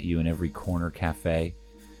and I met you in every corner cafe,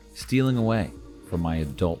 stealing away from my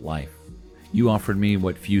adult life. You offered me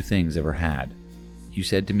what few things ever had. You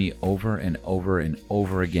said to me over and over and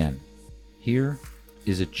over again, "Here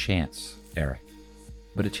is a chance, Eric."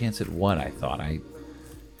 But a chance at what, I thought. I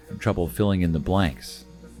had trouble filling in the blanks.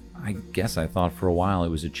 I guess I thought for a while it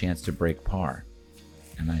was a chance to break par.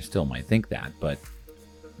 And I still might think that, but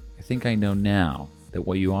I think I know now that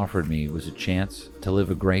what you offered me was a chance to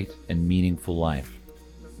live a great and meaningful life.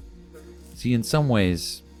 See, in some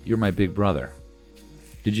ways, you're my big brother.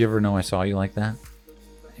 Did you ever know I saw you like that?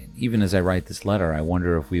 Even as I write this letter, I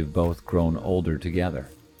wonder if we've both grown older together.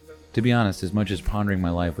 To be honest, as much as pondering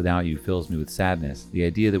my life without you fills me with sadness, the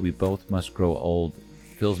idea that we both must grow old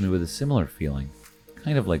fills me with a similar feeling,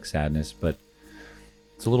 kind of like sadness, but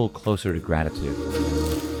it's a little closer to gratitude.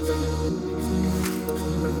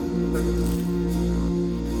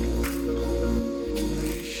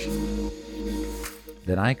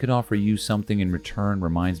 That I could offer you something in return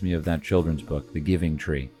reminds me of that children's book, The Giving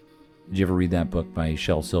Tree. Did you ever read that book by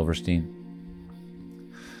Shel Silverstein?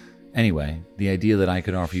 Anyway, the idea that I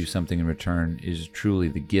could offer you something in return is truly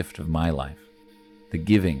the gift of my life, the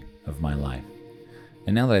giving of my life.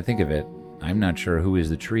 And now that I think of it, I'm not sure who is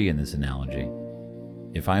the tree in this analogy.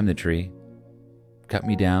 If I'm the tree, cut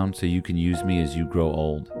me down so you can use me as you grow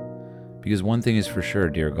old. Because one thing is for sure,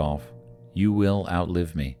 dear Golf, you will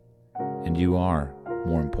outlive me, and you are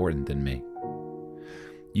more important than me.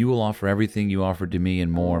 You will offer everything you offered to me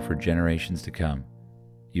and more for generations to come.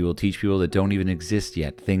 You will teach people that don't even exist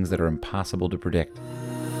yet things that are impossible to predict.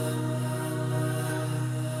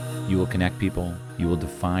 You will connect people. You will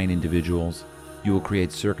define individuals. You will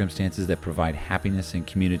create circumstances that provide happiness and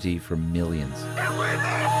community for millions.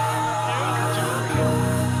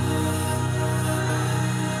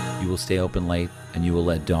 You will stay open late, and you will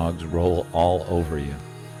let dogs roll all over you.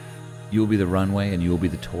 You will be the runway, and you will be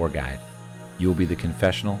the tour guide. You will be the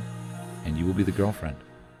confessional, and you will be the girlfriend.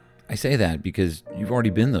 I say that because you've already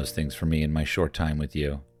been those things for me in my short time with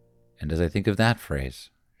you. And as I think of that phrase,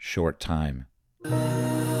 short time,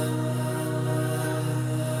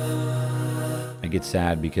 I get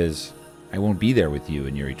sad because I won't be there with you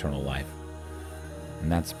in your eternal life.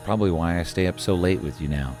 And that's probably why I stay up so late with you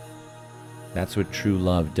now. That's what true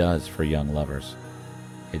love does for young lovers.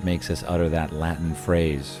 It makes us utter that Latin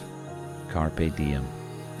phrase, carpe diem.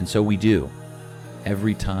 And so we do.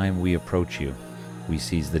 Every time we approach you, we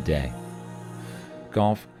seize the day.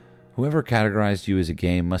 Golf, whoever categorized you as a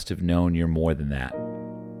game must have known you're more than that.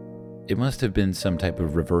 It must have been some type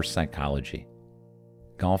of reverse psychology.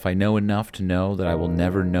 Golf, I know enough to know that I will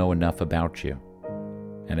never know enough about you.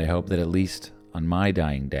 And I hope that at least on my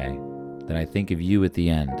dying day, that I think of you at the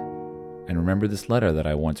end, and remember this letter that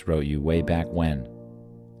I once wrote you way back when.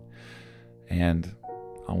 And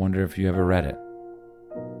I wonder if you ever read it.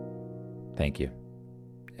 Thank you,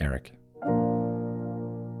 Eric.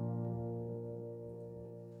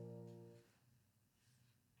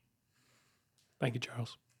 Thank you,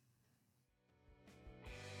 Charles.